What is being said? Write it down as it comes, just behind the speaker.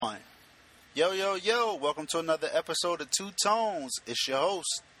Yo, yo, yo, welcome to another episode of Two Tones. It's your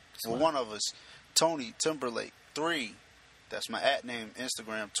host, for one of us, Tony Timberlake 3. That's my @ name,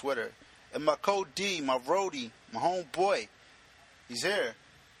 Instagram, Twitter. And my code D, my roadie, my homeboy. He's here.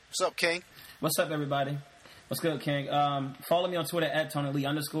 What's up, King? What's up, everybody? What's good, King? Follow me on Twitter @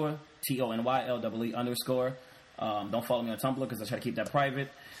 TonyLee_, TONYLEE_. Don't follow me on Tumblr because I try to keep that private.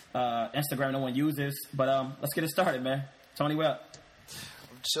 Instagram no one uses. But let's get it started, man. Tony, what up?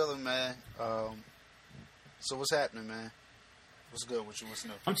 I'm chilling, man. So what's happening, man? What's good with you? What's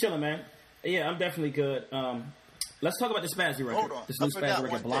new? I'm chilling, man. Yeah, I'm definitely good. Let's talk about the Spazzy record. Hold on. This new I forgot Spazzy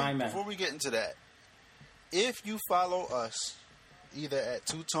record, one Blind thing. Man. Before we get into that, if you follow us, either at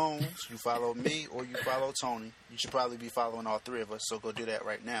Two Tones, you follow me, or you follow Tony, you should probably be following all three of us, so go do that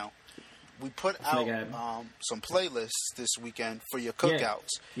right now. We put out some playlists this weekend for your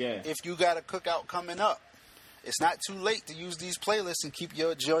cookouts. Yeah. If you got a cookout coming up, it's not too late to use these playlists and keep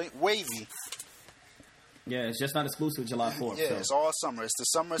your joint wavy. Yeah, it's just not exclusive July 4th. Yeah, so. it's all summer. It's the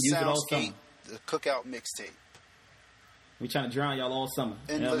Summer Soundscape, the cookout mixtape. We trying to drown y'all all summer.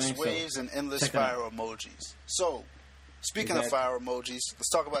 Endless you know what I mean? waves and endless fire emojis. So, speaking of fire emojis, let's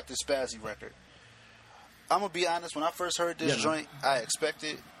talk about this Spazzy record. I'm going to be honest, when I first heard this joint, I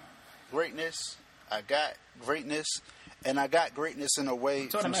expected greatness. I got greatness. And I got greatness in a way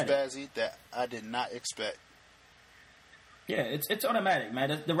from Spazzy that I did not expect. Yeah, it's automatic,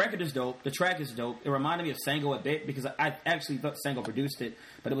 man. The record is dope. The track is dope. It reminded me of Sango a bit because I actually thought Sango produced it,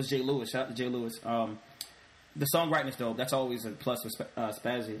 but it was Jay Lewis. Shout out to Jay Lewis. The songwriting is dope. That's always a plus with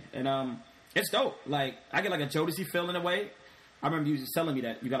Spazzy. And it's dope. Like, I get like a Jodeci feel in a way. I remember you just telling me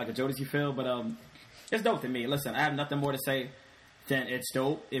that you got like a Jodeci feel, but it's dope to me. Listen, I have nothing more to say than it's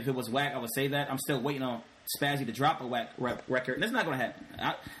dope. If it was whack, I would say that. I'm still waiting on Spazzy to drop a whack record, and it's not going to happen.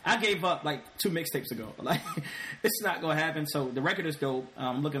 I gave up like 2 mixtapes ago. Like, it's not going to happen. So the record is dope.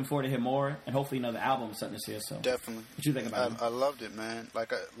 I'm looking forward to hear more, and hopefully another album or something this year. So definitely. What you think about it? I loved it, man.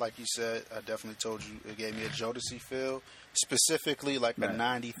 Like you said, I definitely told you it gave me a Jodeci feel, specifically like a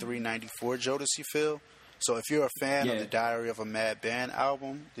 93, 94 Jodeci feel. So if you're a fan of the Diary of a Mad Band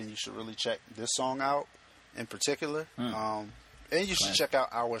album, then you should really check this song out in particular. And you should check out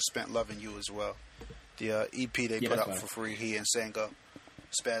Our Spent Loving You as well. The EP they put out for free, he and Sango,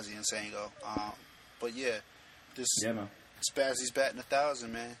 Spazzy and Sango. But yeah, this Spazzy's batting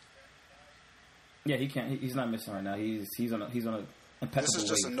 1,000, man. Yeah, he can't. He's not missing right now. He's on a impeccable This is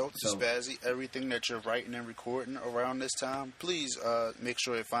just wave, a note to Spazzy. Everything that you're writing and recording around this time, please make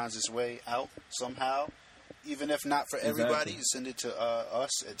sure it finds its way out somehow. Even if not for everybody, send it to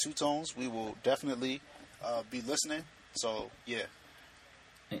us at Two Tones. We will definitely be listening. So yeah.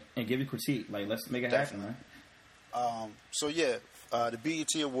 And give you critique. Like, let's make it happen, man. So yeah, the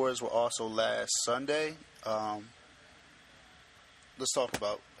BET Awards were also last Sunday. Let's talk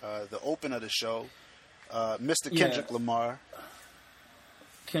about the open of the show. Mr. Kendrick Lamar.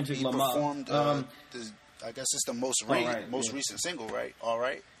 Kendrick Lamar performed. I guess it's the most recent single, right? All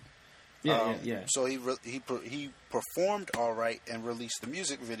right. Yeah. So he performed All Right and released the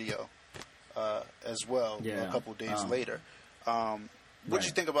music video as well a couple days later. What do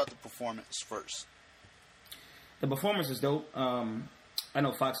you think about the performance first? The performance is dope. I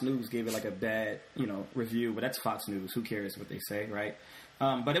know Fox News gave it like a bad, review, but that's Fox News. Who cares what they say, right?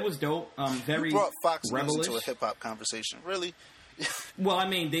 But it was dope. Very you brought Fox rebellish. News into a hip hop conversation, really? Well, I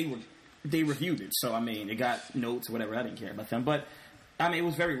mean, they reviewed it, so I mean, it got notes or whatever. I didn't care about them, but I mean, it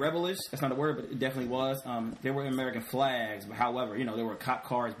was very rebellish. That's not a word, but it definitely was. There were American flags, but however, there were cop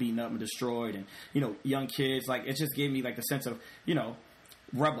cars beaten up and destroyed, and young kids. Like, it just gave me like the sense of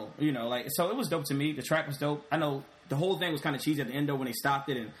rebel. So it was dope to me. The track was dope. I know the whole thing was kind of cheesy at the end though when they stopped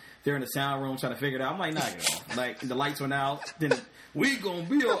it and they're in the sound room trying to figure it out. I'm like, nah, like the lights went out. Then we gonna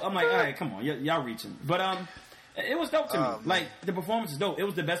be. I'm like, all right, come on, y'all reaching. But it was dope to me. Like, the performance is dope. It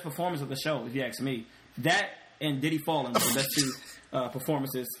was the best performance of the show, if you ask me. That and Diddy Falling was the best 2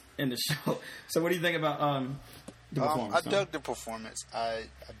 performances in the show. So what do you think about the performance? I dug the performance. I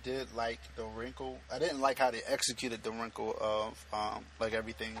did like the wrinkle. I didn't like how they executed the wrinkle of like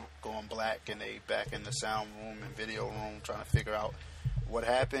everything going black and they back in the sound room and video room trying to figure out what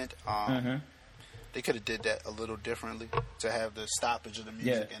happened. They could have did that a little differently to have the stoppage of the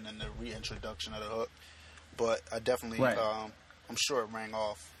music and then the reintroduction of the hook. But I definitely, I'm sure it rang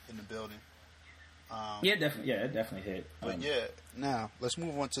off in the building. It definitely hit. But now let's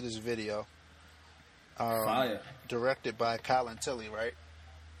move on to this video. Fire. Directed by Colin Tilley, right?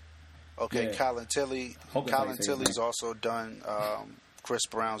 Okay, Colin Tilley. Colin Tilley's also done Chris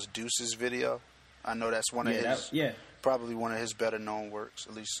Brown's Deuces video. I know that's one of his, probably one of his better known works.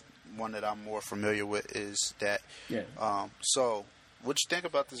 At least one that I'm more familiar with is that. So, what you think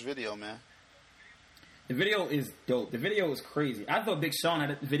about this video, man? The video is dope. The video is crazy. I thought Big Sean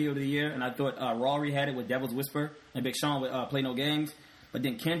had the video of the year, and I thought Rory had it with Devil's Whisper, and Big Sean would Play No Games. But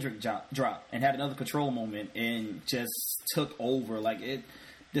then Kendrick dropped and had another control moment and just took over. Like it,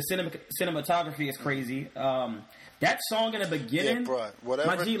 the cinematography is crazy. That song in the beginning, bro,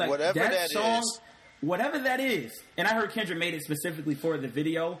 whatever that is. And I heard Kendrick made it specifically for the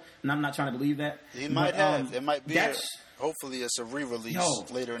video, and I'm not trying to believe that. He might have. It might be. Hopefully, it's a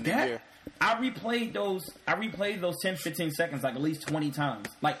re-release later in the year. I replayed those 10, 15 seconds like at least 20 times.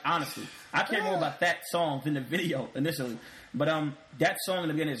 Like, honestly. I care more about that song than the video initially. But that song in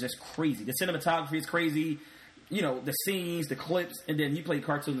the beginning is just crazy. The cinematography is crazy. You know, the scenes, the clips, and then you play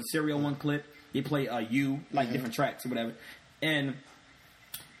Cartoons and Serial one clip. You play different tracks or whatever. And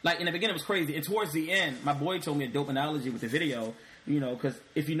like in the beginning it was crazy. And towards the end, my boy told me a dope analogy with the video, you know, because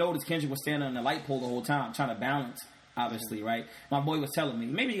if you notice, Kendrick was standing on the light pole the whole time trying to balance, obviously, right? My boy was telling me,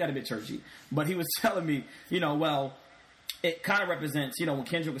 maybe he got a bit churchy, but he was telling me, you know, well, it kind of represents, you know, when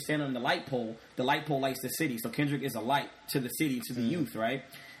Kendrick was standing on the light pole lights the city. So Kendrick is a light to the city, to the youth, right?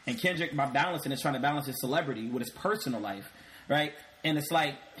 And Kendrick, by balancing, is trying to balance his celebrity with his personal life, right? And it's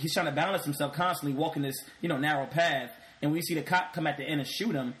like he's trying to balance himself constantly, walking this, you know, narrow path. And when you see the cop come at the end and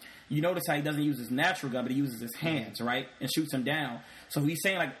shoot him, you notice how he doesn't use his natural gun, but he uses his hands, right? And shoots him down. So he's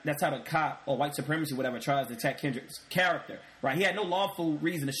saying, like, that's how the cop or white supremacy, whatever, tries to attack Kendrick's character, right? He had no lawful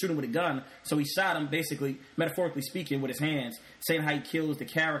reason to shoot him with a gun, so he shot him, basically, metaphorically speaking, with his hands, saying how he kills the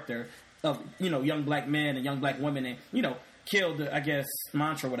character of, you know, young black men and young black women and, you know, killed the, I guess,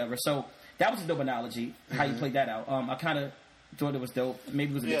 mantra or whatever. So that was a dope analogy, how you played that out. I kind of thought it was dope.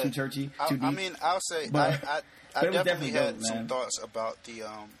 Maybe it was a bit too churchy, too deep. I mean, I'll say, but I definitely dope, had some thoughts about the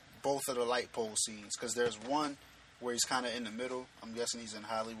both of the light pole scenes, because there's one where he's kind of in the middle. I'm guessing he's in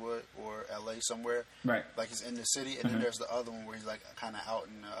Hollywood or LA somewhere, right? Like he's in the city, and then there's the other one where he's like kind of out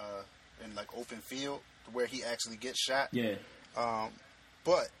in like open field where he actually gets shot. Yeah.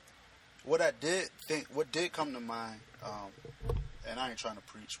 But what did come to mind, and I ain't trying to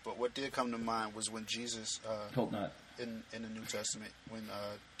preach, but what did come to mind was when Jesus, hope not, in the New Testament, when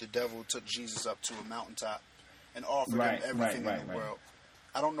the devil took Jesus up to a mountaintop and offered him everything in the world.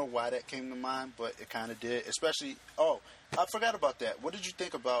 I don't know why that came to mind, but it kind of did. Especially, I forgot about that. What did you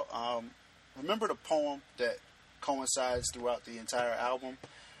think about? Remember the poem that coincides throughout the entire album?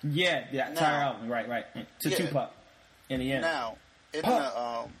 Yeah, the entire album, right. To Tupac in the end. Now,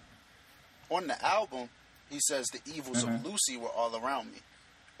 on the album, he says the evils of Lucy were all around me.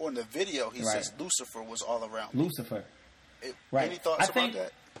 On the video, he says Lucifer was all around me. Lucifer. Any thoughts about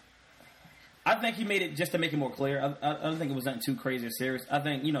that? I think he made it just to make it more clear. I don't think it was nothing too crazy or serious. I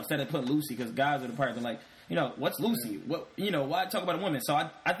think, you know, instead of putting Lucy, because guys are the part, they're like, you know, what's Lucy? What, you know, why talk about a woman? So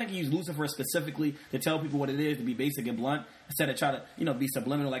I think he used Lucifer specifically to tell people what it is, to be basic and blunt, instead of try to, you know, be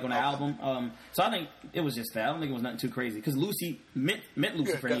subliminal like on the album. So I think it was just that. I don't think it was nothing too crazy, because Lucy meant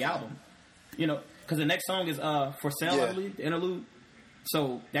Lucifer in the album. You know, because the next song is For Sale, I believe, the interlude.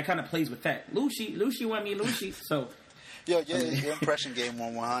 So that kind of plays with that. Lucy want me, Lucy. So your impression game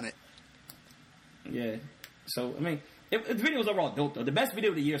on 100. Yeah. So, I mean, the video was overall dope, though. The best video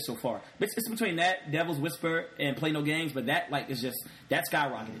of the year so far. It's between that, Devil's Whisper, and Play No Games, but that, like, is just, that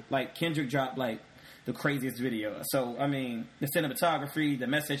skyrocketed. Like, Kendrick dropped, like, the craziest video. So, I mean, the cinematography, the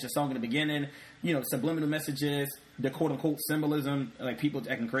message, the song in the beginning, you know, subliminal messages, the quote-unquote symbolism, like, people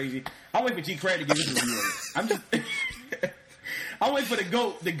acting crazy. I'm waiting for G Craig to give this review. I'm just... I'm waiting for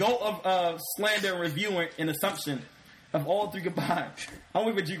the GOAT of slander and reviewing and assumption of all three combined. I'm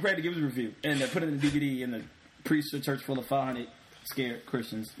waiting for G Craig to give his review and put it in the DVD and preach to a church full of 500 scared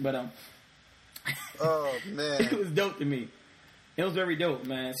Christians. But oh man, it was dope to me. It was very dope,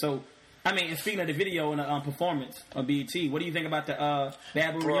 man. So I mean, and speaking of the video and the performance on BET, what do you think about the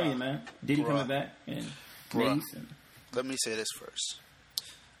Bad Boy reunion, man? Diddy coming back and Mace? Let me say this first.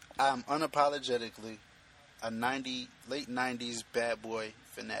 I'm unapologetically a late 90s Bad Boy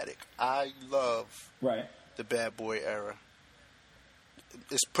fanatic. I love the Bad Boy era.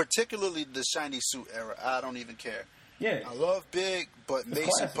 It's particularly the shiny suit era. I don't even care. Yeah, I love Big, but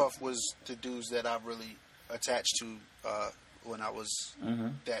Mace and Puff was the dudes that I really attached to when I was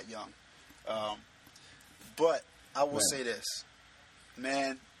that young. But I will say this,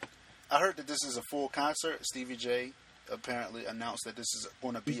 man. I heard that this is a full concert. Stevie J apparently announced that this is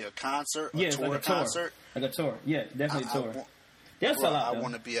going to be a concert, a tour concert. Like a tour. Yeah, definitely a tour. They'll sell out, I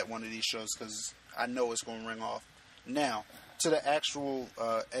want to be at one of these shows because I know it's going to ring off. Now, to the actual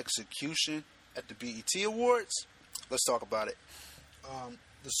execution at the BET Awards, let's talk about it.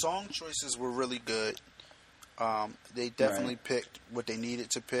 The song choices were really good. They definitely picked what they needed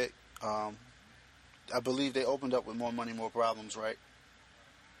to pick. I believe they opened up with More Money, More Problems, right?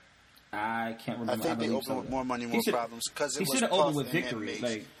 I can't remember. I think they opened with More Money, More Problems because it was should have opened with Victory.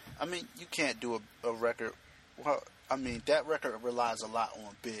 Like, I mean, you can't do a record. Well, I mean, that record relies a lot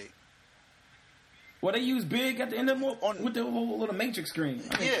on Big. Well, they used Big at the end of with the whole little Matrix screen.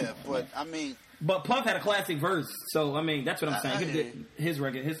 Yeah, but I mean, but Puff had a classic verse, so I mean, that's what I'm saying. He did his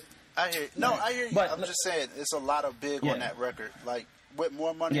record. I hear you. But I'm just saying, it's a lot of Big on that record. Like with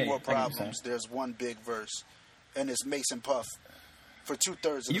More Money, More Problems. There's one big verse, and it's Mason Puff for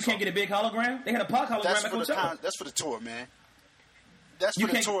 2/3 of the You can't get a Big hologram. They had a Pac hologram at Coachella. That's for the tour, man. That's for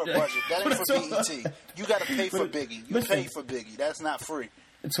the tour budget. That ain't for BET. You got to pay for Biggie. You pay for Biggie. That's not free.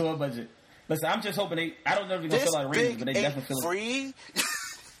 The tour budget. Listen, I'm just hoping I don't know if they're going to fill out arenas, but they definitely fill free.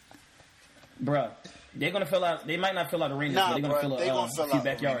 Bruh, they're going to fill out, they might not fill out arenas, but they're going to fill out a few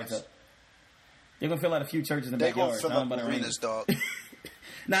backyards up. They're going to fill out a few churches and backyards. They're going to fill out arenas, dog.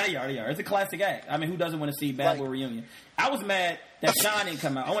 Nah, they are. It's a classic act. I mean, who doesn't want to see Bad Boy reunion? I was mad that Sean didn't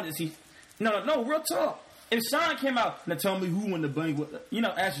come out. I wanted to see. No, real talk. If Sean came out and tell me who won the bang,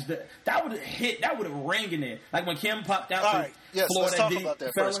 Ashes, that would have hit. That would have rang in there. Like when Kim popped out. All right, yes, Florida let's talk about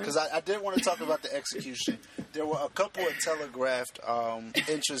that first because I did want to talk about the execution. There were a couple of telegraphed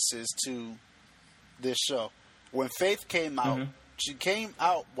entrances to this show. When Faith came out, she came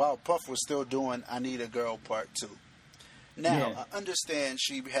out while Puff was still doing "I Need a Girl" Part 2. Now, I understand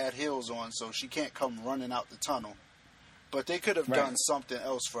she had heels on, so she can't come running out the tunnel. But they could have done something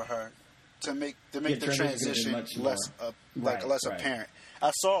else for her to make the transition less apparent.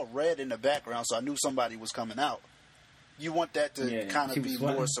 I saw red in the background, so I knew somebody was coming out. You want that to kind of be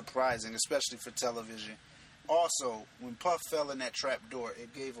more surprising, especially for television. Also, when Puff fell in that trap door,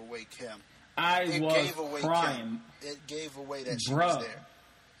 it gave away Kim. Was crying. It gave away that she was there.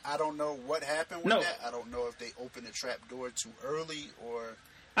 I don't know what happened with that. I don't know if they opened the trap door too early or...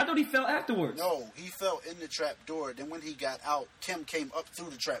 I thought he fell afterwards. No, he fell in the trap door. Then when he got out, Kim came up through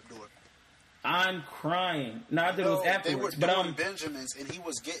the trap door. I'm crying. No, I thought it was afterwards. They were doing Benjamins, and he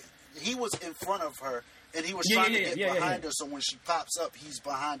was in front of her, and he was trying to get behind her, so when she pops up, he's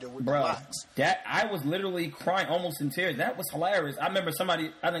behind her with the locks. I was literally crying, almost in tears. That was hilarious. I remember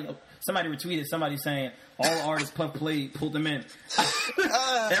somebody retweeted somebody saying, all artists Puff played, pulled them in.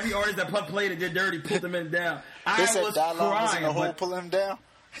 Every artist that Puff played and did dirty, pulled them in down. I was crying. Was in the pull him down?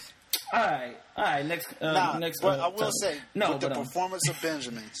 All right. Next. But I will say, with the performance of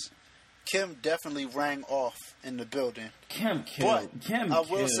Benjamin's, Kim definitely rang off in the building. Kim killed. I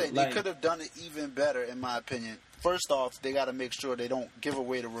will say they could have done it even better, in my opinion. First off, they got to make sure they don't give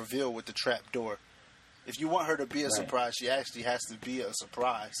away the reveal with the trap door. If you want her to be a surprise, she actually has to be a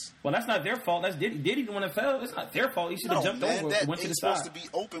surprise. Well, that's not their fault. That's Diddy the one that fell. It's not their fault. He should have jumped over. Went to the side. Supposed to be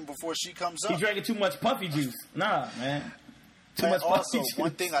open before she comes up. He's drinking too much puffy juice. Nah, man. Also,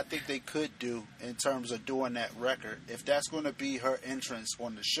 one thing I think they could do in terms of doing that record, if that's going to be her entrance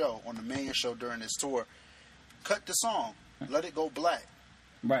on the show, on the main show during this tour, cut the song, let it go black,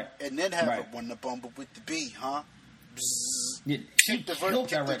 right, and then have her win the bumble with the B, huh? Yeah, kick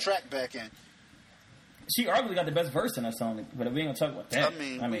the track back in. She arguably got the best verse in that song, but we ain't gonna talk about that.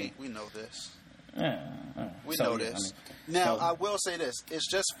 I mean, we know this. We know this. Now, I will say this: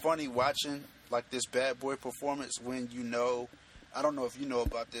 it's just funny watching like this Bad Boy performance when you know. I don't know if you know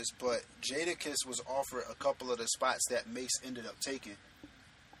about this, but Jadakiss was offered a couple of the spots that Mace ended up taking.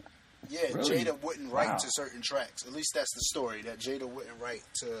 Yeah, really? Jada wouldn't write to certain tracks. At least that's the story, that Jada wouldn't write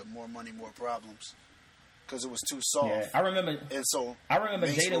to More Money, More Problems because it was too soft. Yeah, I remember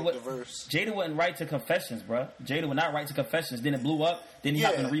Mace Jada wouldn't write to Confessions, bro. Jada would not write to Confessions. Then it blew up. Then he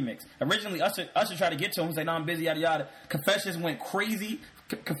hopped in the remix. Originally, Usher tried to get to him. He was like, "No, I'm busy, yada yada." Confessions went crazy.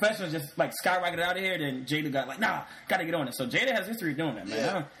 Confessions just like skyrocketed out of here. Then Jada got like, "Nah, gotta get on it." So Jada has history of doing that, man.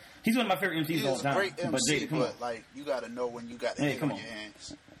 Yeah. He's one of my favorite MCs of all time. He's a great MC, but like you got to know when you got to hit on your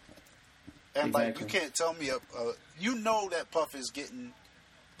hands. And like you can't tell me you know that Puff is getting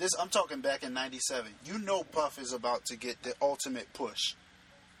this. I'm talking back in '97. You know Puff is about to get the ultimate push.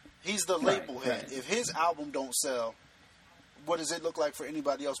 He's the label head. If his album don't sell, what does it look like for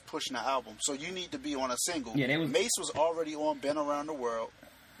anybody else pushing the album? So you need to be on a single. Yeah, Mace was already on Been Around the World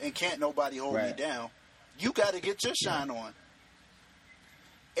and Can't Nobody Hold Me Down. You got to get your shine on.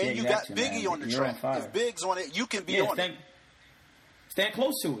 And you got Biggie on the track. If Big's on it, you can be on it. Stand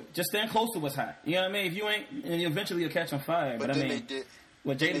close to it. Just stand close to what's hot. You know what I mean? If you ain't, and eventually you'll catch on fire. But then they did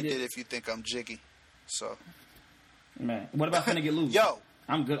what Jada did. If you think I'm jiggy, so man, what about Finna Get Loose? Yo,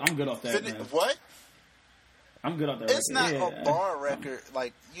 I'm good. I'm good off that. Man. What? I'm good off that. It's not a bar record.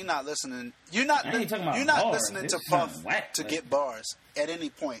 Like you're not listening. You're not listening to Puff to get bars at any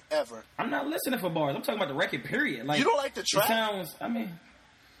point ever. I'm not listening for bars. I'm talking about the record. Period. Like you don't like the track. It sounds. I mean.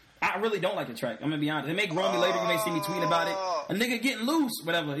 I really don't like the track. I'm gonna be honest. They may grow me later. You may see me tweet about it. a nigga getting loose,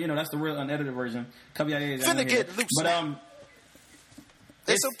 whatever. You know, that's the real unedited version. Finna get loose. But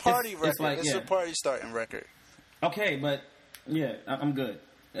it's a party record. It's a party starting record. Okay, but yeah, I'm good.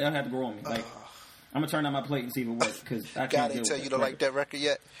 They'll have to grow on me. Like, I'm gonna turn on my plate and see if it works because I can't. God ain't tell you to like that record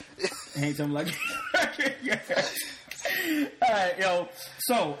yet. Ain't tell me like that record yet. All right, yo.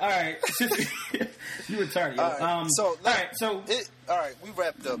 So, all right, you retarded. Yo. All right. We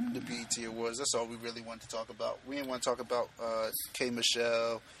wrapped up the BET Awards. That's all we really wanted to talk about. We didn't want to talk about K.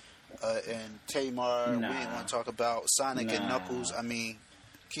 Michelle and Tamar. We didn't want to talk about Sonic and Knuckles. I mean,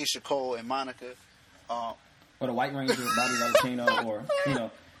 Keisha Cole and Monica. Or the White Ranger, Bobby Valentino, or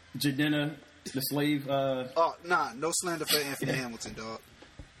Jadena, the slave. No slander for Anthony Hamilton, dog.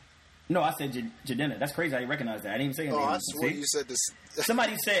 No, I said Jadena. That's crazy. I recognize that. I didn't even say anything. I swear you said this.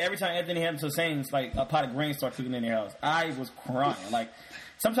 Somebody said every time Anthony Hamilton sings, like a pot of grain starts cooking in their house. I was crying. Like,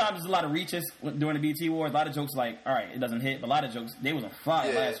 sometimes there's a lot of reaches during the BET Awards. A lot of jokes like, all right, it doesn't hit. But a lot of jokes, they was on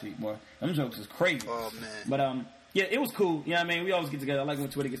fire last week, boy. Them jokes was crazy. Oh, man. But, yeah, it was cool. You know what I mean? We always get together. I like when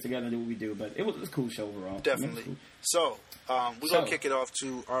Twitter gets together and do what we do. But it was a cool show overall. Definitely. Cool. So, we're going to kick it off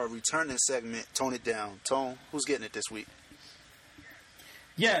to our returning segment, Tone It Down. Tone, who's getting it this week?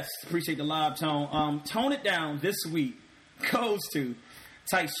 Yes, appreciate the live, Tone. Tone It Down this week goes to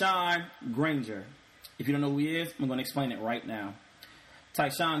Tyshawn Granger. If you don't know who he is, I'm going to explain it right now.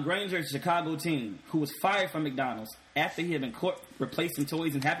 Tyshawn Granger is a Chicago teen who was fired from McDonald's after he had been caught replacing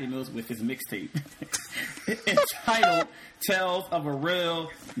toys and Happy Meals with his mixtape. Entitled Tales of a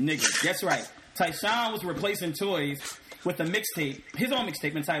Real Nigga. That's right. Tyshawn was replacing toys with a mixtape, his own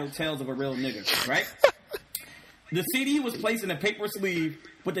mixtape entitled Tales of a Real Nigga, right? The CD was placed in a paper sleeve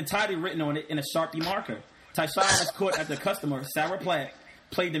with the title written on it in a Sharpie marker. Tyshawn was caught after customer, Sarah Platt,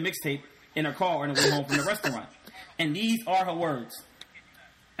 played the mixtape in her car on the way home from the restaurant. And these are her words.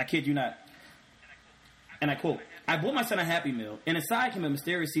 I kid you not. And I quote, "I bought my son a Happy Meal, and inside came a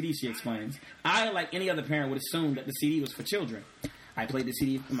mysterious CD," she explains. "I, like any other parent, would assume that the CD was for children. I played the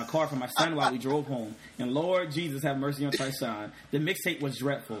CD in my car for my son while we drove home. And Lord Jesus have mercy on Tyshawn. The mixtape was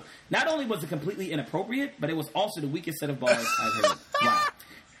dreadful. Not only was it completely inappropriate, but it was also the weakest set of bars I've heard." Wow.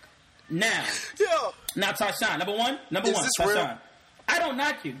 Now Tyshawn, number one, Tyshawn. Real? I don't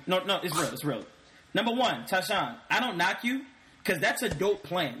knock you. No, it's real. Number one, Tyshawn, I don't knock you because that's a dope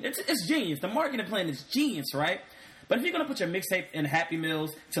plan. It's genius. The marketing plan is genius, right? But if you're going to put your mixtape in Happy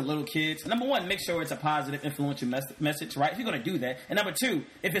Meals to little kids, number one, make sure it's a positive, influential message, right? If you're going to do that. And number two,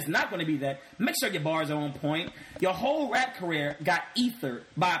 if it's not going to be that, make sure your bars are on point. Your whole rap career got ethered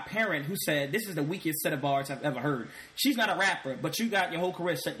by a parent who said, this is the weakest set of bars I've ever heard. She's not a rapper, but you got your whole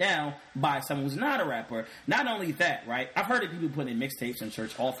career shut down by someone who's not a rapper. Not only that, right? I've heard of people putting in mixtapes in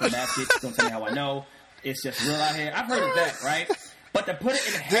church offering baskets. Don't tell me how I know. It's just real out here. I've heard of that, right? But to put it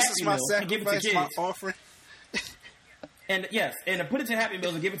in Happy Meals and give it to kids. My offering. And yes, and to put it to Happy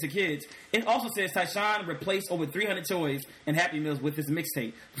Meals and give it to kids, it also says Tyshawn replaced over 300 toys and Happy Meals with his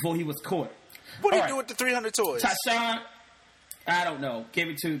mixtape before he was caught. What do you do with the 300 toys? Tyshawn, I don't know. Gave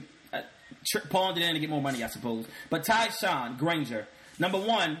it to, pawned it in to get more money, I suppose. But Tyshawn Granger, number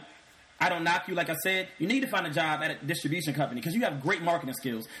one, I don't knock you, like I said. You need to find a job at a distribution company because you have great marketing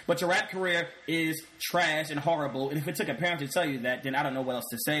skills. But your rap career is trash and horrible. And if it took a parent to tell you that, then I don't know what else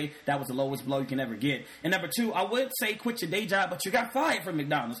to say. That was the lowest blow you can ever get. And number two, I would say quit your day job, but you got fired from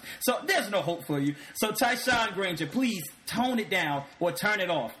McDonald's. So there's no hope for you. So Tyshawn Granger, please tone it down or turn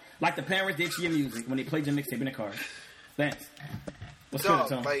it off like the parents did to your music when they played your mixtape in the car. Thanks. What's good,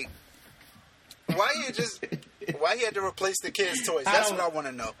 Tom? Like, why you had to replace the kids' toys? That's what I want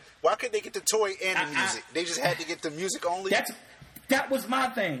to know. Why couldn't they get the toy and the music? They just had to get the music only? That was my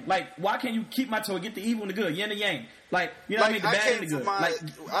thing. Like, why can't you keep my toy, get the evil and the good, yin and yang? Like, you know what I mean? The bad and the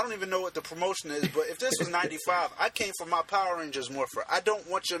good. I don't even know what the promotion is, but if this was 95, I came for my Power Rangers Morpher. I don't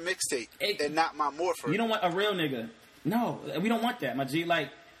want your mixtape and not my Morpher. You don't want a real nigga. No, we don't want that, my G. Like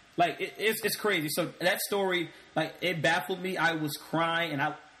it's crazy. So that story, like, it baffled me. I was crying, and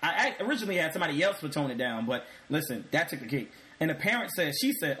I originally had somebody else to tone it down, but listen, that took the cake. And the parent said,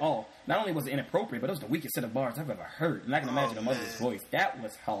 oh, not only was it inappropriate, but it was the weakest set of bars I've ever heard. And I can imagine the mother's voice. That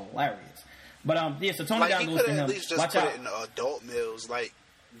was hilarious. But, yeah, so tone it down goes to him. At least just put it in the adult meals. Like,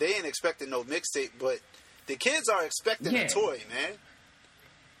 they ain't expecting no mixtape, but the kids are expecting a toy, man.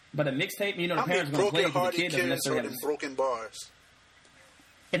 But a mixtape, you know, the parents are going to play it, but the kid doesn't necessarily have broken bars.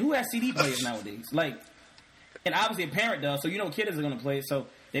 And who has CD players nowadays? Like, and obviously a parent does, so you know kids are going to play it, so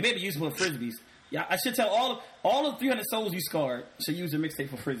they may be useful for frisbees. Yeah, I should tell all of 300 souls you scarred should use your mixtape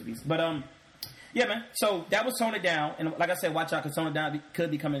for frisbees. But yeah, man. So that was Tone It Down, and like I said, watch out because Tone It Down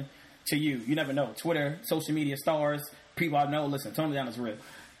could be coming to you. You never know. Twitter, social media stars, people I know. Listen, Tone It Down is real.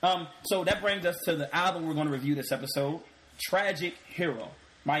 So that brings us to the album we're going to review this episode. Tragic Hero,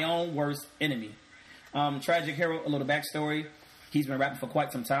 My Own Worst Enemy. Tragic Hero, a little backstory. He's been rapping for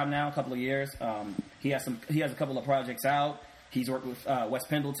quite some time now, a couple of years. He has a couple of projects out. He's worked with Wes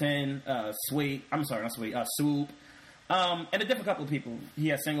Pendleton, Swoop, and a different couple of people. He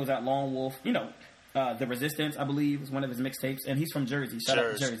has singles out, Lone Wolf, The Resistance, I believe, is one of his mixtapes, and he's from Jersey. Shout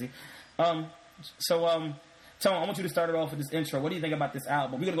out to Jersey. Tone, I want you to start it off with this intro. What do you think about this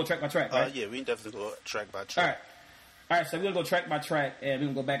album? We're going to go track by track, right? Yeah, we can definitely go track by track. All right, so we're going to go track by track, and we're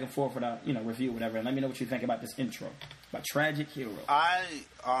going to go back and forth with our, review, whatever, and let me know what you think about this intro by Tragic Hero.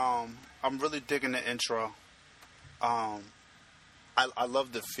 I'm really digging the intro. I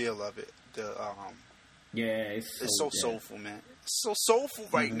love the feel of it. It's so soulful, man. It's so soulful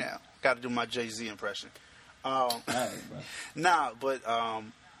right now. Got to do my Jay-Z impression.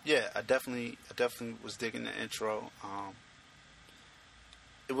 Yeah, I definitely was digging the intro.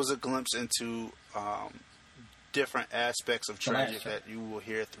 It was a glimpse into different aspects of Tragic that you will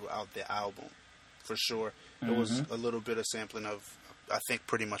hear throughout the album, for sure. It was a little bit of sampling of, I think,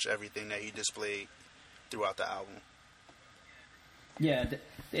 pretty much everything that he displayed throughout the album. Yeah,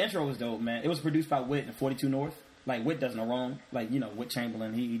 the intro was dope, man. It was produced by Whit and 42 North. Like, Whit does no wrong. Like, Whit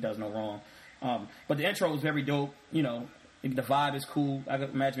Chamberlain, he does no wrong. But the intro was very dope. The vibe is cool. I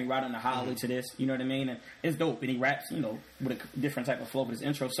could imagine me riding the highway to this. You know what I mean? And it's dope. And he raps, with a different type of flow for his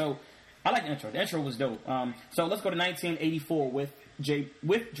intro. So I like the intro. The intro was dope. So let's go to 1984 with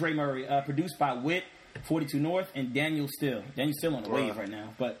Dre Murray, produced by Whit, 42 North, and Daniel Still. Daniel's still on the wave right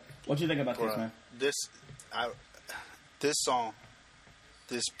now. But what you think about this, man? This song,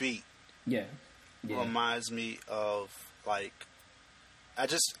 this beat, reminds me of, like,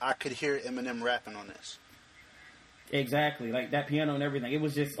 I could hear Eminem rapping on this. Exactly, like that piano and everything. It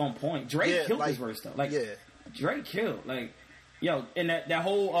was just on point. Drake killed this verse though. Drake killed. And that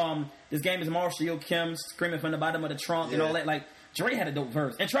whole this game is Marshall Kim screaming from the bottom of the trunk and all that. Like, Drake had a dope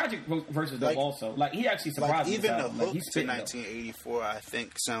verse, and Tragic verse was dope also. Like, he actually surprised me. Even the hook to 1984, I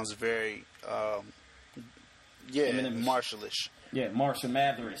think, sounds very Marshallish. Yeah, Marshall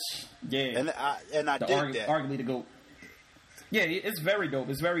Matherish. Yeah, and I dig that. Arguably the GOAT. Yeah, it's very dope.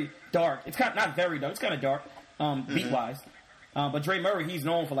 It's very dark. It's kind of not very dark. It's kind of dark. Beat wise, but Dre Murray, he's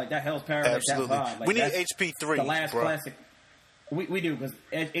known for like that Hell's Paradise, that vibe. Like, we need HP3, the last classic. We do, because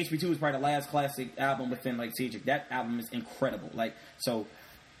HP2 is probably the last classic album within like Cedric. That album is incredible. Like so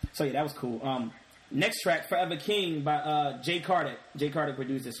yeah, that was cool. Next track, Forever King by Jay Cardick. Jay Cardick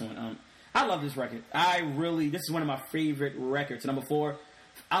produced this one. I love this record. This is one of my favorite records. Number 4.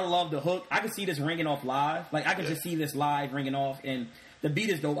 I love the hook. I can see this ringing off live. Like, I can just see this live ringing off, and the beat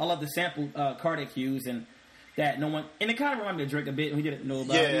is dope. I love the sample Cardick used and. That no one, and it kind of reminded me of Drake a bit. He didn't know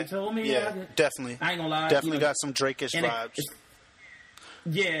about it. He told me, definitely. I ain't gonna lie, definitely got some Drake-ish vibes.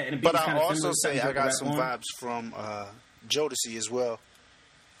 And the beat but I also say I got some vibes from Jodeci as well.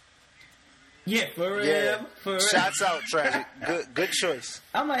 Yeah, forever. Shouts out, Tragic. Good choice.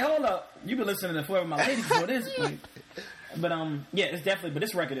 I'm like, hold up, you been listening to Forever My Lady before this, but it's definitely. But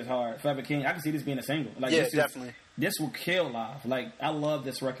this record is hard. Forever King. I can see this being a single. Like, definitely. This will kill live. Like, I love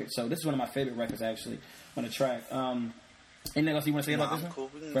this record. So this is one of my favorite records actually on the track. Anything else you want to say about this one? Cool.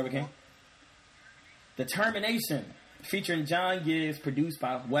 Forever King. Determination, featuring John Gibbs, produced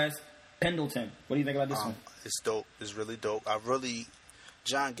by Wes Pendleton. What do you think about this one? It's dope. It's really dope.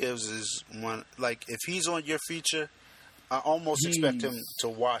 John Gibbs is one. Like, if he's on your feature, I almost expect him to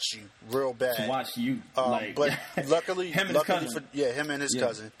wash you real bad. To wash you, but luckily, him and his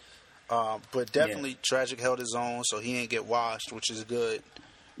cousin. But definitely, Tragic held his own, so he ain't get washed, which is good.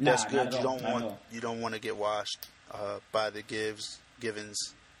 That's good. You don't want to get washed by the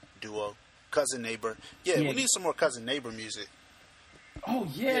Givens duo, Cousin Neighbor. We need some more Cousin Neighbor music. Oh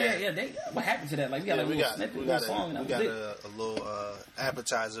yeah. What happened to that? Like, we got a little snippet, we got a little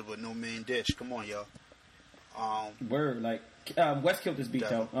appetizer, but no main dish. Come on, y'all. Word, like, Wes killed this beat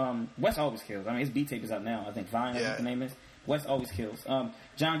though. Wes always kills. I mean, his beat tape is out now. I think Vine, I think the name is. Wes always kills.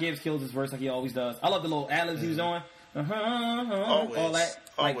 John Gibbs kills his verse like he always does. I love the little ad-libs he was on. Always. All that.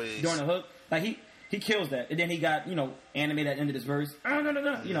 Like, always. during the hook. Like, he kills that. And then he got, animated at the end of his verse.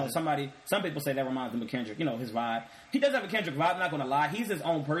 Some people say that reminds him of Kendrick, his vibe. He does have a Kendrick vibe, I'm not going to lie. He's his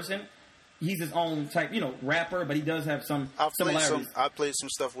own person. He's his own type, rapper, but he does have some similarities. I played some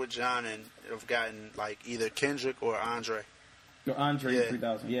stuff with John, and I've gotten, like, either Kendrick or Andre. Or Andre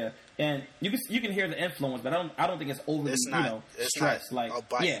 3000, yeah. And you can hear the influence, but I don't think it's overly, stressed. Not like, a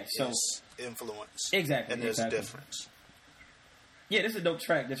bite, so it's influence. Exactly. And there's a difference. Yeah, this is a dope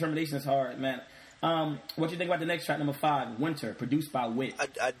track. Determination is hard, man. What you think about the next track, number 5, Winter, produced by Whit?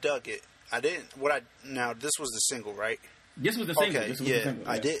 I dug it. Now, this was the single, right? This was the single.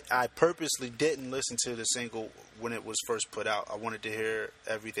 Okay, I purposely didn't listen to the single when it was first put out. I wanted to hear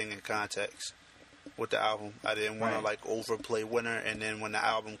everything in context with the album. I didn't want to like overplay Winter, and then when the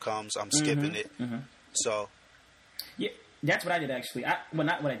album comes, I'm skipping it. So, yeah, that's what I did actually. Well,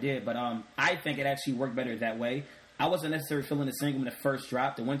 not what I did, but I think it actually worked better that way. I wasn't necessarily feeling the single when it first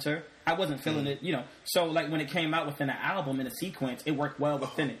dropped, the Winter. I wasn't feeling it, you know. So, like, when it came out within the album in a sequence, it worked well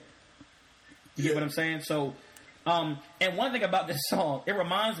within it. You get what I'm saying? So, and one thing about this song, it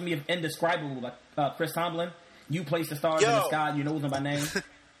reminds me of Indescribable by Chris Tomlin. You place the stars in the sky, you know them by name.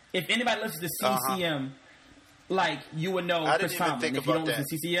 If anybody listens to CCM, like, you would know Chris Tomlin. If you don't listen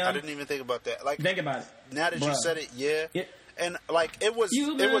to CCM, I didn't even think about that. Like, think about it. Now that you said it, and like it was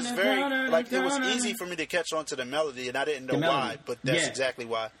very like it was easy for me to catch on to the melody, and I didn't know why, but that's exactly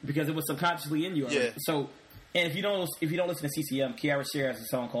why. Because it was subconsciously in you already. Yeah. So, and if you don't listen to CCM, Kiara Share has a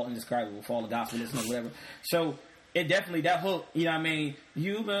song called Indescribable for all the gospel listeners, whatever. So it definitely, that hook, you know what I mean,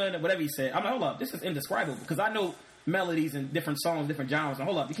 whatever he said. I'm like, hold up, this is indescribable, because I know melodies and different songs, different genres. And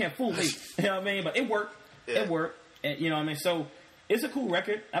hold up, you can't fool me. You know what I mean? But it worked. Yeah. It worked. And, you know what I mean? So it's a cool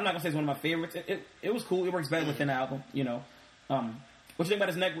record. I'm not gonna say it's one of my favorites. It was cool. It works better within the album. You know. What you think about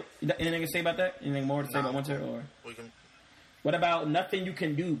his neck? Anything to say about that? Anything more to say about Winter? Or what about Nothing You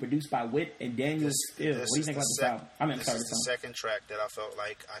Can Do, produced by Wit and Daniel Steele? What do you think about this album? This is the second track that I felt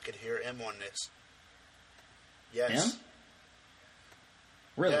like I could hear M on this. Yes. M?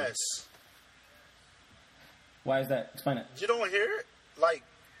 Really? Yes. Why is that? Explain it. You don't hear it? Like,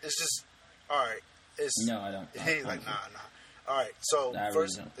 it's just, all right. No, I don't. He's like, nah. All right, so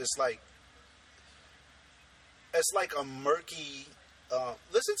first, it's like a murky.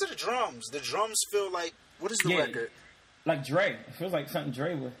 Listen to the drums. The drums feel like, what is the record? Like Dre. It feels like something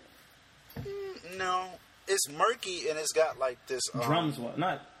Dre would. No, it's murky and it's got like this. Drums, what?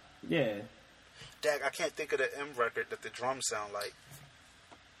 Not. Yeah. Dag, I can't think of the M record that the drums sound like.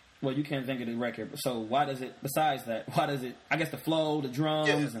 Well, you can't think of the record, so why does it? Besides that, why does it? I guess the flow, the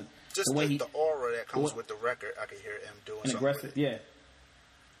drums, and just the way the aura that comes with the record. I can hear M doing something aggressive. With it.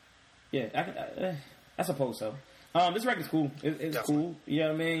 Yeah. I suppose so. This record's cool. It's cool. You know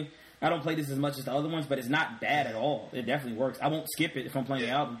what I mean? I don't play this as much as the other ones, but it's not bad at all. It definitely works. I won't skip it if I'm playing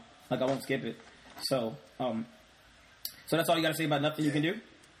the album. Like, I won't skip it. So that's all you got to say about Nothing You Can Do?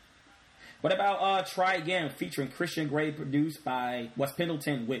 What about Try Again, featuring Christian Grey, produced by Wes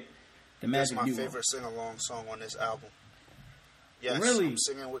Pendleton with The Magic Duo? That's my favorite sing-along song on this album. Yes, really? I'm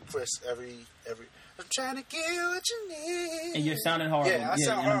singing with Chris every. I'm trying to get what you need. And you're sounding horrible. Yeah, I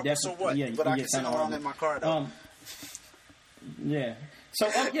sound horrible, so what? But I can sing along in my car, though. Yeah. So,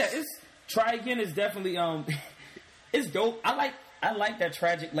 it's Try Again is definitely, it's dope. I like that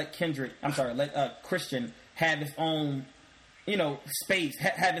Tragic, let Christian have his own, space,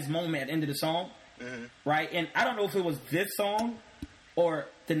 have his moment at the end of the song, right? And I don't know if it was this song or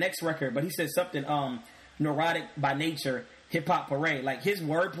the next record, but he said something, neurotic by nature, hip-hop parade. Like, his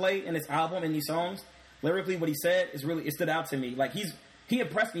wordplay in this album and these songs, lyrically, what he said it stood out to me. Like, he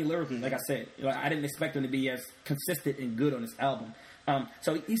impressed me lyrically, like I said. Like, I didn't expect him to be as consistent and good on this album.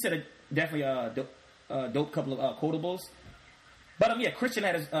 So he said definitely a dope couple of quotables. But Christian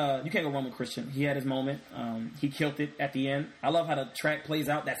had his. You can't go wrong with Christian. He had his moment. He killed it at the end. I love how the track plays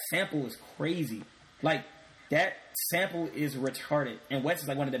out. That sample is crazy. Like, that sample is retarded. And Wes is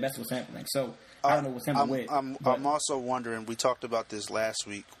like one of the best with sampling. So I don't know what sample with. I'm also wondering. We talked about this last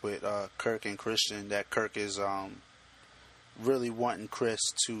week with Kirk and Christian. That Kirk is really wanting Chris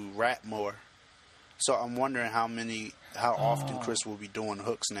to rap more. So I'm wondering how often Chris will be doing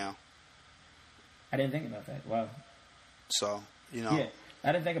hooks now. I didn't think about that. Wow. So, yeah,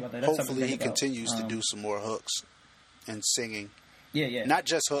 I didn't think about that. That's hopefully he continues to do some more hooks and singing. Yeah. Not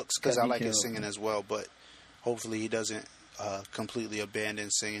just hooks, because I like his singing as well, but hopefully he doesn't completely abandon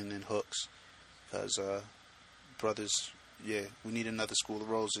singing and hooks. Because, brothers, we need another School of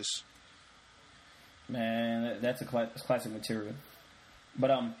Roses. Man, that's classic material. But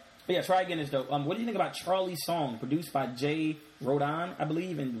Try Again is dope. What do you think about Charlie's Song, produced by Jay Rodin, I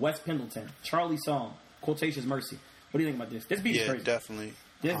believe, and Wes Pendleton? Charlie's Song, quotations mercy. What do you think about this? This beat is crazy. Yeah, definitely.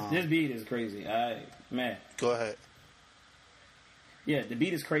 This beat is crazy. Man. Go ahead. Yeah, the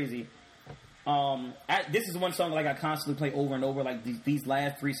beat is crazy. This is one song like I constantly play over and over. Like these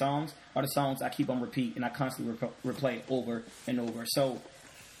last 3 songs are the songs I keep on repeat, and I constantly replay over and over. So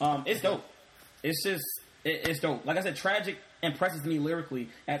it's dope. It's just it's dope. Like I said, Tragic impresses me lyrically.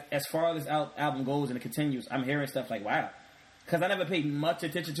 As far as this album goes and it continues, I'm hearing stuff like, wow. Because I never paid much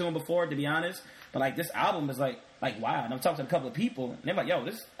attention to him before, to be honest. But like this album is like wow. And I'm talking to a couple of people, and they're like, yo,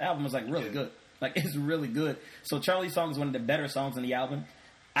 this album is like really good. Like, it's really good. So Charlie's Song is one of the better songs on the album.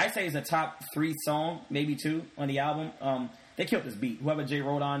 I say it's a top 3 song, maybe 2 on the album. They killed this beat. Whoever Jay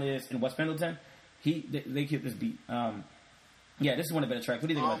Rodin is and Wes Pendleton, They keep this beat. Yeah, this is one of the better tracks. What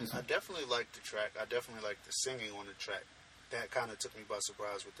do you think about this one? I definitely like the track. I definitely like the singing on the track. That kind of took me by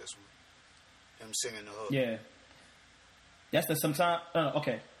surprise with this one. Him singing the hook. Yeah. That's the sometime.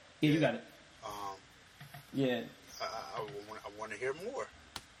 Okay. Yeah, you got it. Yeah. I want to hear more.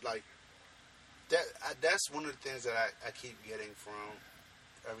 Like that. That's one of the things that I keep getting from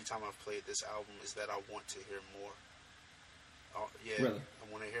every time I've played this album is that I want to hear more. Yeah, really?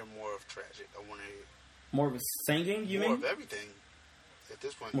 I want to hear more of Tragic. I want to hear more of his singing. You mean more of everything? At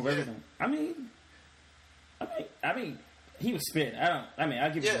this point, more of everything. I mean, he was spit. I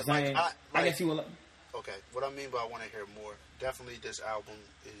give you the saying. I guess he will. Okay, what I mean by I want to hear more. Definitely, this album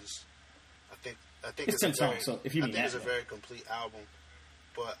is. I think it's 10 songs. So if you mean it's a very complete album,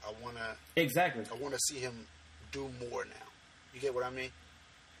 but I want to I want to see him do more now. You get what I mean?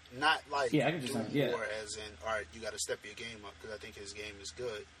 Not like I can do more as in, all right, you got to step your game up because I think his game is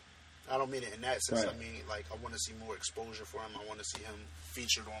good. I don't mean it in that sense. Right. I mean, like, I want to see more exposure for him. I want to see him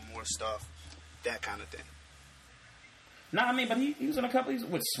featured on more stuff, that kind of thing. No, I mean, but he was on a couple. He was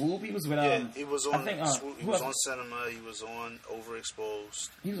with Swoop. He was with he was on. I think, Swoop, he was on Cinema. He was on Overexposed.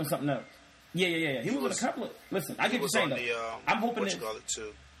 He was on something else. Yeah. He was on a couple of. Listen, I get what you're saying though. I'm hoping what you call it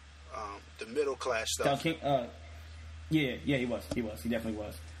too. The Middle Class stuff. King, he was. He definitely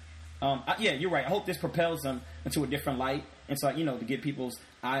was. You're right. I hope this propels him into a different light. And so, to get people's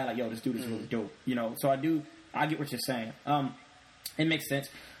eye, like, yo, this dude is really dope. So I get what you're saying. It makes sense.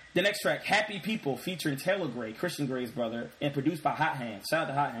 The next track, Happy People, featuring Taylor Gray, Christian Gray's brother, and produced by Hot Hands. Shout out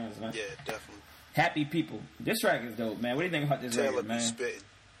to Hot Hands, man. Yeah, definitely. Happy People. This track is dope, man. What do you think about this record, man? Spitting.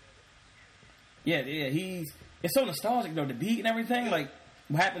 Yeah, it's so nostalgic, though, the beat and everything. Like,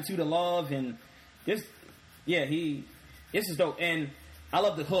 what happened to the love and this. Yeah, this is dope. And I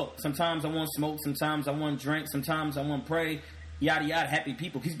love the hook. Sometimes I want smoke. Sometimes I want drink. Sometimes I want pray. Yada yada. Happy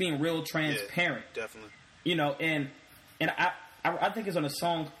people. He's being real transparent. Yeah, definitely. And I think it's on a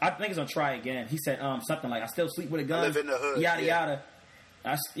song. I think it's on Try Again. He said something like, "I still sleep with a gun." I live in the hood. Yada yada.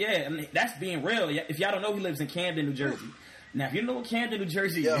 I mean, that's being real. If y'all don't know, he lives in Camden, New Jersey. Now, if you know what Camden, New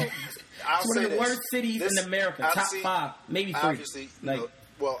Jersey is, it's one of the worst cities in America. Top 5, maybe 3. Obviously,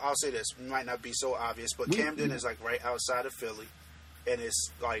 well, I'll say this. It might not be so obvious, but Camden is like right outside of Philly. And it's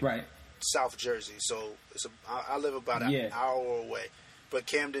like South Jersey, so I live about an hour away. But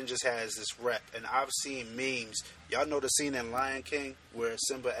Camden just has this rep, and I've seen memes. Y'all know the scene in Lion King where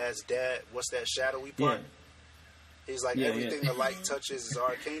Simba asks Dad, "What's that shadowy part?" Yeah. He's like, "Everything the light touches is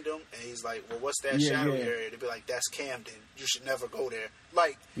our kingdom," and he's like, "Well, what's that shadowy area?" They'd be like, "That's Camden. You should never go there."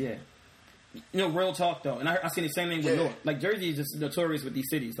 Like, real talk though, and I seen the same thing with North. Like Jersey is just notorious with these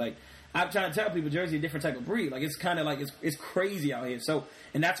cities, like. I'm trying to tell people Jersey is a different type of breed. Like, it's kind of like, it's crazy out here. So,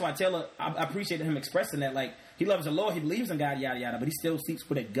 and that's why Taylor, I appreciated him expressing that. Like, he loves the Lord, he believes in God, yada, yada, but he still sleeps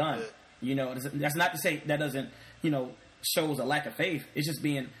with a gun. That's not to say that doesn't, shows a lack of faith. It's just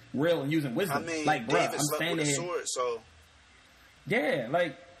being real and using wisdom. I mean, like, bro, I'm standing here. Sword, so. Yeah,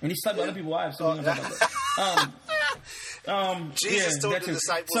 like, and he slept with other people's wives. So Jesus told the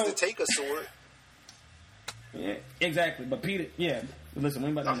disciples to take a sword. Yeah, exactly. But Peter, listen, we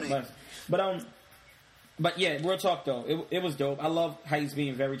ain't about to But yeah, real talk though, it was dope. I love how he's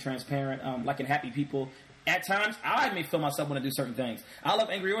being very transparent. Like in Happy People, at times I may feel myself want to do certain things. I love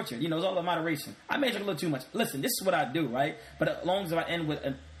Angry Orchard. It's all about moderation. I may drink a little too much. Listen, this is what I do, right? But as long as I end with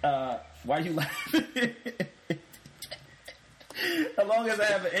why are you laughing? As long as I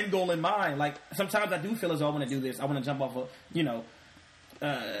have an end goal in mind, like sometimes I do feel as though I want to do this. I want to jump off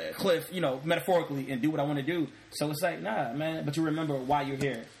a cliff, metaphorically, and do what I want to do. So it's like, nah, man. But you remember why you're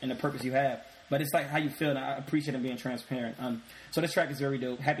here and the purpose you have. But it's like how you feel, and I appreciate him being transparent. So this track is very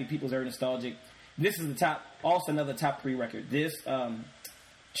dope. Happy People is very nostalgic. This is also another top 3 record. This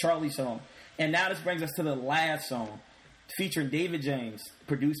Charlie song, and now this brings us to the last song, featuring David James,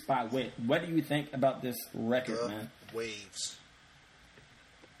 produced by Wit. What do you think about this record, man? Waves.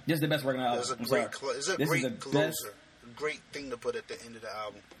 This is the best record on the album. It's a great closer. Great thing to put at the end of the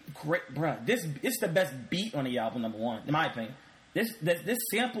album. Great, bruh. It's the best beat on the album, number 1, in my opinion. This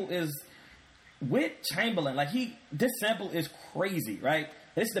sample is with Chamberlain. Like this sample is crazy, right?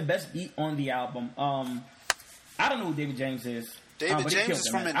 This is the best beat on the album. I don't know who David James is. David James is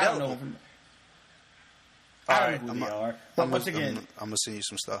from Indelible. I don't know him. I don't know who they are. But once again, I'm gonna send you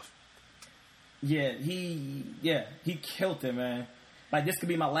some stuff. Yeah, he killed it, man. Like, this could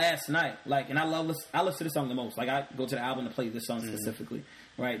be my last night. Like, and I listen to this song the most. Like, I go to the album to play this song specifically,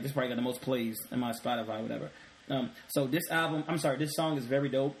 right? This probably got the most plays in my Spotify, whatever. So this song is very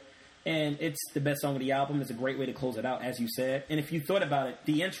dope, and it's the best song of the album. It's a great way to close it out, as you said. And if you thought about it,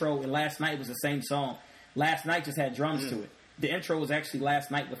 the intro in Last Night was the same song. Last Night just had drums to it. The intro was actually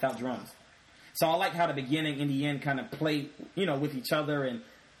Last Night without drums. So I like how the beginning and the end kind of play, with each other. And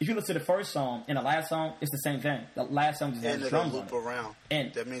if you listen to the first song and the last song, it's the same thing. The last song just has drums on it. Around.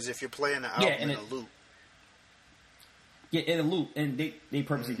 And that means if you're playing the album in a loop. Yeah, in a loop. And they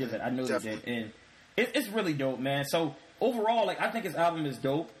purposely did that. I know Definitely. They did. And it's really dope, man. So overall, I think his album is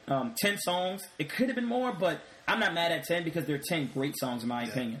dope. 10 songs. It could have been more, but I'm not mad at 10 because they're 10 great songs in my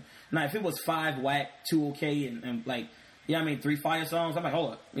opinion. Now, if it was 5 whack, 2 okay, and 3 fire songs, I'm like,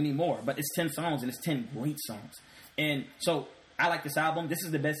 hold up, we need more. But it's 10 songs, and it's 10 great songs. And so I like this album. This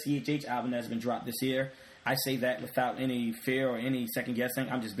is the best CHH album that's been dropped this year. I say that without any fear or any second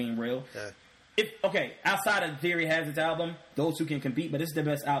guessing. I'm just being real. Yeah. Outside of Theory Has Its album, those two can compete, but this is the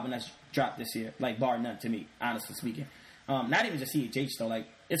best album that's dropped this year, bar none to me, honestly speaking. Not even just CHH, though.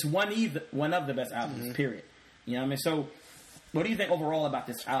 It's one of the best albums, period. You know what I mean? So, what do you think overall about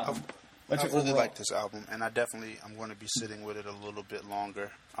this album? I really like this album, and I'm going to be sitting with it a little bit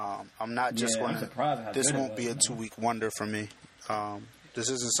longer. I'm not just going to... This won't be a 2-week wonder for me. This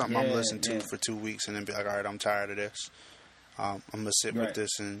isn't something I'm listening to for 2 weeks and then be like, all right, I'm tired of this. I'm going to sit with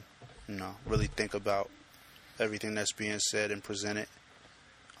this and, really think about everything that's being said and presented.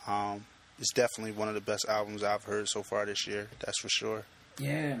 It's definitely one of the best albums I've heard so far this year. That's for sure.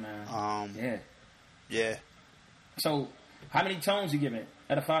 Yeah, man. Yeah. So, how many tones you giving it?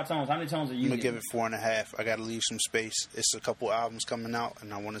 Out of 5 tones, how many tones are you giving? I'm going to give it 4.5. I got to leave some space. It's a couple albums coming out,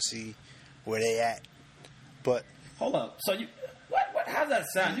 and I want to see where they at. But... Hold up. So, what? How's that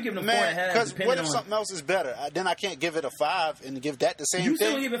sound? You giving them 4.5? Because what if something else is better? Then I can't give it a 5 and give that the same thing. You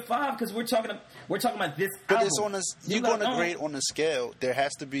still give it 5 because we're talking about this but album. It's on a, you're going to grade on a scale. There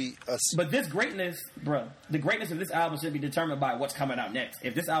has to be a... But this greatness, bro, the greatness of this album should be determined by what's coming out next.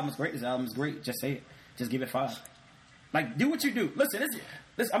 If this album is great, this album is great. Just say it. Just give it 5. Do what you do. Listen,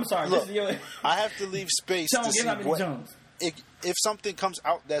 this I'm sorry. Look, this is your... I have to leave space to see what... If something comes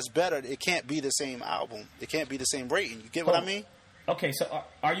out that's better, it can't be the same album. It can't be the same rating. You get what I mean? Okay, so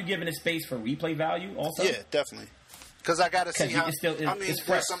are you giving it space for replay value also? Yeah, definitely. Because I got to see how...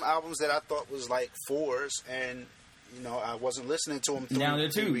 there's some albums that I thought was 4s, and, I wasn't listening to them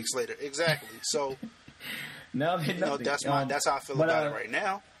 3 weeks later. Exactly. So, now they're nothing. That's how I feel about it right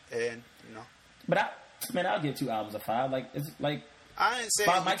now. And, But I'll give 2 albums a 5. I ain't saying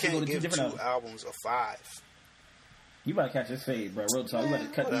you can't give 2 albums a 5. You better catch this fade, bro. Real talk. You better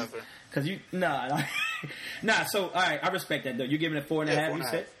cut this. Because you... Nah. So, all right. I respect that, though. You're giving it 4.5, you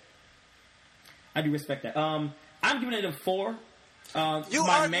said? I do respect that. I'm giving it a 4. You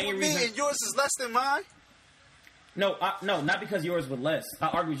argue with me and yours is less than mine? No, not because yours was less. I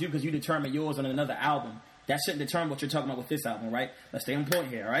argue with you because you determined yours on another album. That shouldn't determine what you're talking about with this album, right? Let's stay on point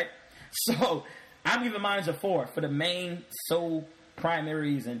here, all right? So, I'm giving mine a 4 for the main sole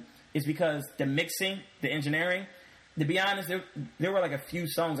primary reason is because the mixing, the engineering... To be honest, there were a few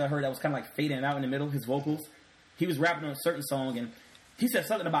songs I heard that was kind of fading out in the middle, his vocals. He was rapping on a certain song, and he said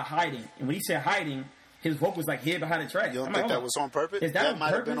something about hiding. And when he said hiding, his vocals hid behind the track. You don't think that was on purpose? That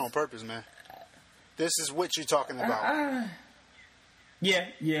might have been on purpose, man. This is what you're talking about. Yeah,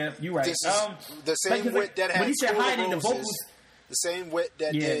 you're right. This is the same wit that had when he said hiding, the vocals... The same wit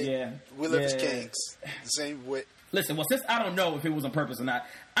that did We Live as Kings. The same wit. Listen, since I don't know if it was on purpose or not,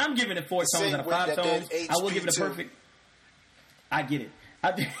 I'm giving it 4 tones out of 5 tones. I will give it a perfect... I get it.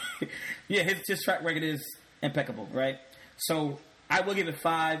 His track record is impeccable, right? So I will give it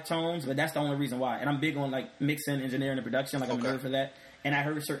 5 tones, but that's the only reason why. And I'm big on mixing, engineering, and production. I'm a nerd for that. And I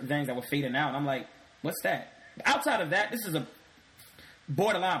heard certain things that were fading out. And I'm like, what's that? Outside of that, this is a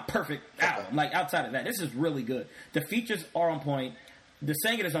borderline perfect album. Outside of that, this is really good. The features are on point. The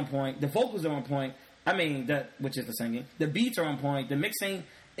singing is on point. The vocals are on point. Which is the singing. The beats are on point. The mixing,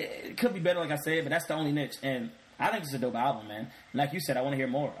 it could be better, like I said, but that's the only niche. And I think it's a dope album, man. And like you said, I want to hear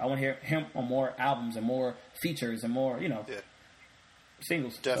more. I want to hear him on more albums and more features and more,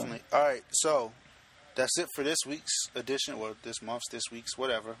 singles. Definitely. So. All right, so that's it for this week's edition, or this week's,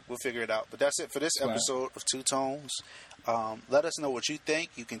 whatever. We'll figure it out. But that's it for this episode of Two Tones. Let us know what you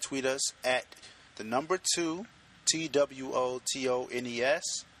think. You can tweet us at the number 2,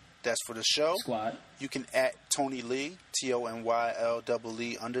 TWOTONES. That's for the show. Squad. You can at Tony Lee,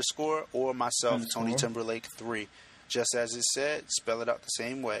 TONYLEE _, or myself, Tony Timberlake 3. Just as it said, spell it out the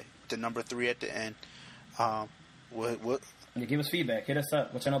same way. The number 3 at the end. Give us feedback. Hit us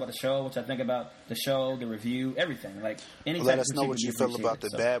up. What y'all know about the show? What y'all think about the show, the review, everything. Let us know what you feel about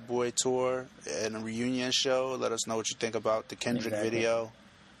the Bad Boy tour and the reunion show. Let us know what you think about the Kendrick video.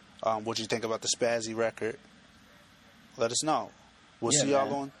 What you think about the Spazzy record. Let us know. We'll see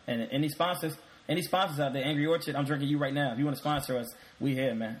y'all on. And any sponsors out there, Angry Orchard, I'm drinking you right now. If you want to sponsor us, we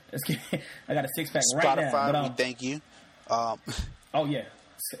here, man. Let's get, I got a 6-pack right now. Spotify, we thank you. Oh, yeah.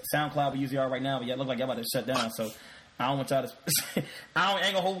 SoundCloud we usually are right now, but y'all look like y'all about to shut down. So I don't want y'all to. I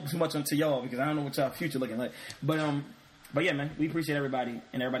ain't gonna hold too much onto y'all because I don't know what y'all future looking like. But yeah, man, we appreciate everybody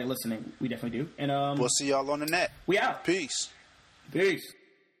and everybody listening. We definitely do. And we'll see y'all on the net. We out. Peace. Peace.